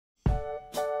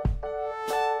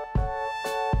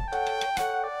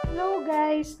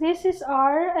guys, this is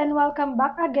R and welcome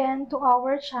back again to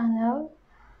our channel.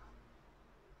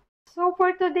 So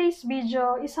for today's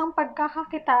video, isang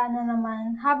pagkakakitaan na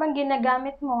naman habang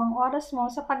ginagamit mo ang oras mo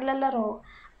sa paglalaro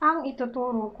ang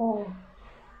ituturo ko.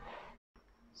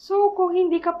 So kung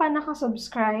hindi ka pa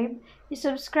nakasubscribe,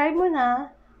 isubscribe mo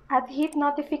na at hit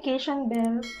notification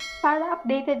bell para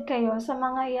updated kayo sa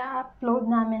mga i-upload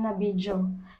namin na video.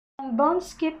 And don't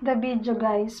skip the video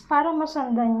guys para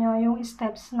masundan nyo yung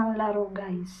steps ng laro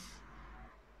guys.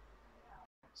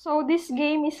 So this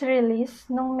game is released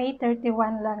nung May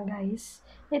 31 lang guys.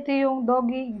 Ito yung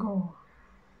Doggy Go.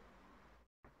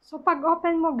 So pag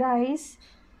open mo guys,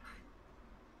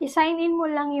 i-sign in mo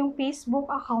lang yung Facebook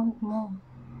account mo.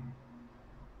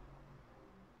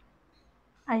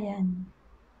 Ayan.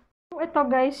 So ito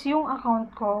guys, yung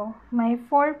account ko, may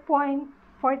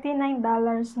 $4.49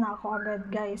 na ako agad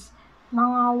guys.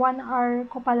 Mga 1 hour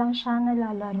ko pa lang siya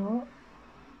nalalaro.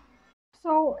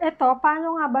 So, ito,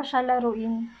 paano nga ba siya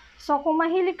laruin? So, kung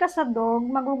mahilig ka sa dog,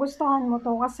 magugustuhan mo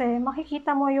to kasi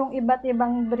makikita mo yung iba't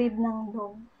ibang breed ng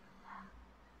dog.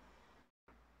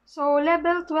 So,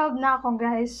 level 12 na ako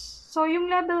guys. So,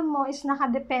 yung level mo is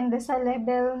nakadepende sa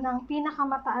level ng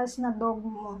pinakamataas na dog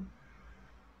mo.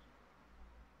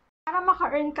 Para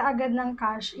maka-earn ka agad ng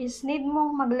cash is need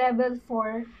mong mag-level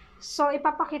 4. So,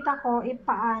 ipapakita ko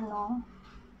paano.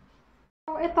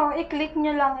 So, ito, i-click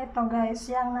nyo lang ito guys,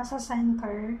 yung nasa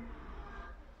center.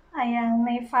 Ayan,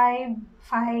 may 5,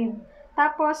 5.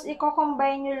 Tapos,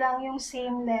 i-combine nyo lang yung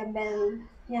same level.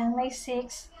 Yan, may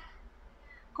 6.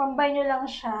 Combine nyo lang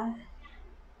siya.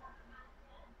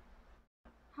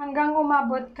 Hanggang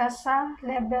umabot ka sa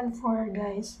level 4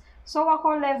 guys. So,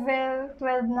 ako level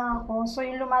 12 na ako. So,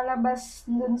 yung lumalabas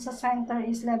dun sa center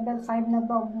is level 5 na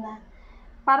dog na.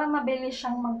 Para mabilis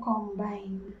siyang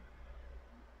mag-combine.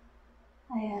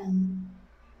 Ayan.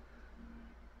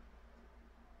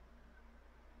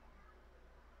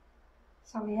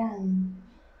 So, yan.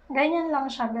 Ganyan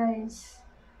lang siya, guys.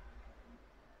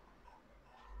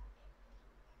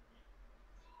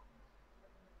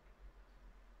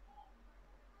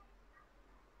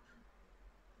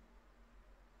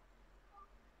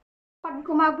 Pag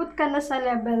umabot ka na sa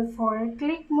level 4,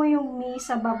 click mo yung me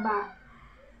sa baba.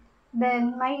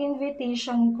 Then, my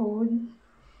invitation code.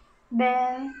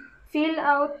 Then, fill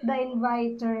out the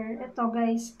inviter. Ito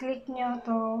guys, click nyo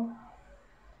to.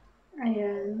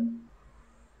 Ayan.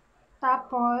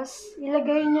 Tapos,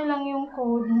 ilagay nyo lang yung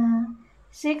code na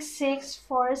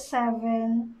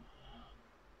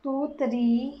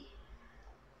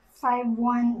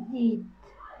 664723518.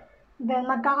 Then,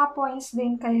 magkaka-points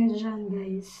din kayo dyan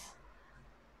guys.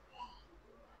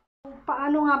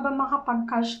 Paano nga ba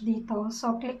makapag-cash dito?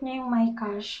 So, click nyo yung my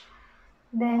cash.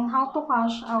 Then, how to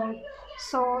cash out.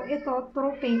 So, ito,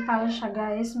 through PayPal siya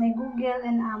guys. May Google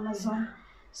and Amazon.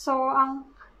 So,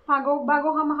 bago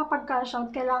ka makapag-cash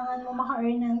out, kailangan mo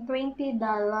maka-earn ng $20.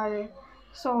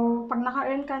 So, pag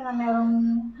naka-earn ka na,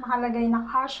 merong makalagay na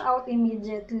cash out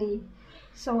immediately.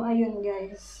 So, ayun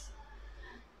guys.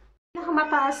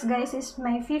 Pinakamataas guys is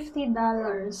may $50.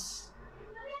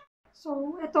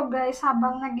 So, ito guys,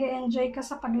 habang nag-e-enjoy ka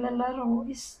sa paglalaro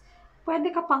is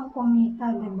pwede ka pang kumita,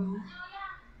 diba?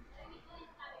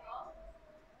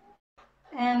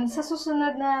 And sa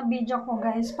susunod na video ko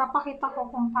guys, papakita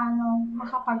ko kung paano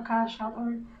makapag-cash out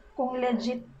or kung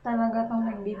legit talaga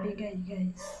itong nagbibigay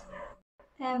guys.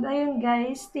 And ayun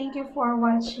guys, thank you for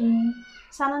watching.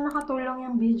 Sana nakatulong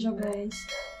yung video guys.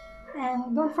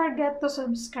 And don't forget to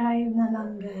subscribe na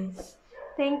lang guys.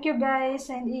 Thank you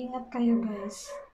guys and ingat kayo guys.